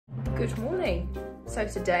Good morning. So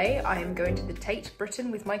today I am going to the Tate Britain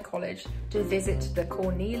with my college to visit the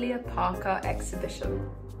Cornelia Parker exhibition.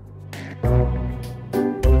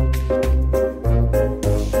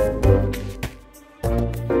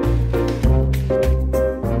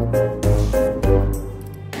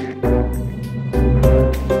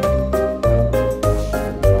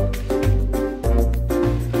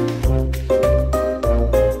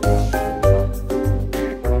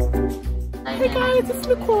 Hey guys, it's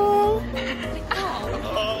Nicole.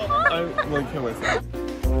 I'm going to kill myself.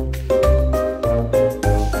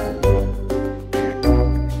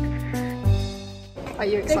 Are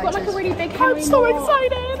you excited? They've got like a really big Henry I'm so Moore.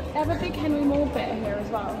 excited. They have a big Henry Moore bit here as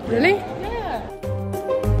well. Really? Yeah.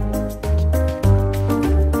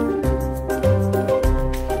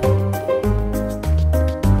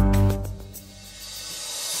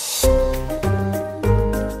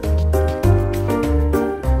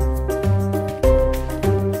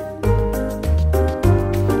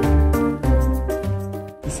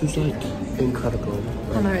 This is like incredible.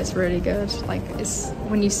 I know, it's really good. Like, it's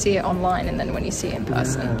when you see it online and then when you see it in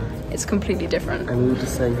person, it's completely different. And we were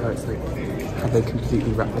just saying how it's like, how they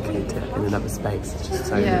completely replicate it in another space. It's just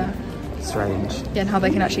so strange. Yeah, and how they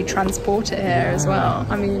can actually transport it here as well.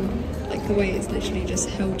 I mean, like the way it's literally just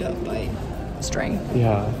held up by string.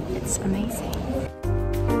 Yeah. It's amazing.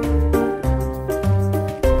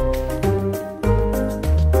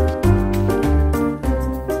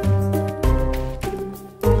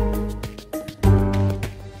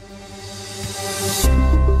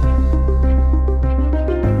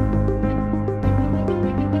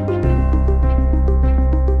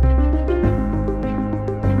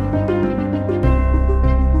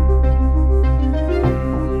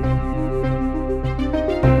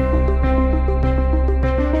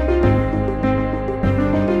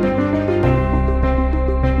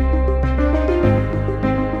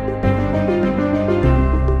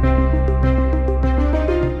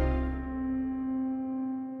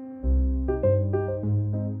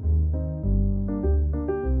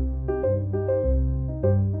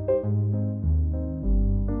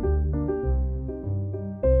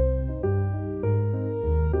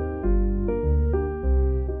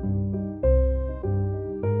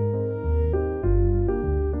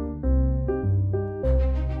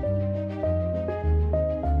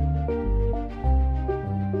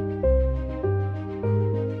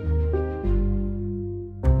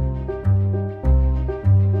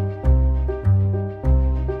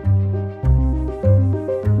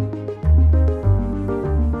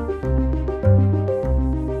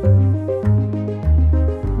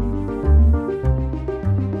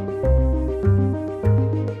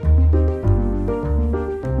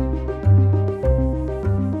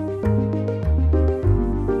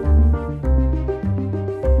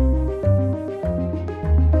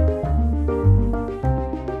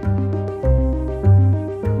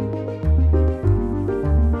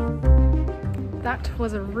 That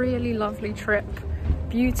was a really lovely trip.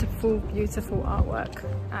 Beautiful, beautiful artwork,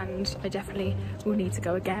 and I definitely will need to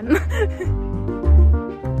go again.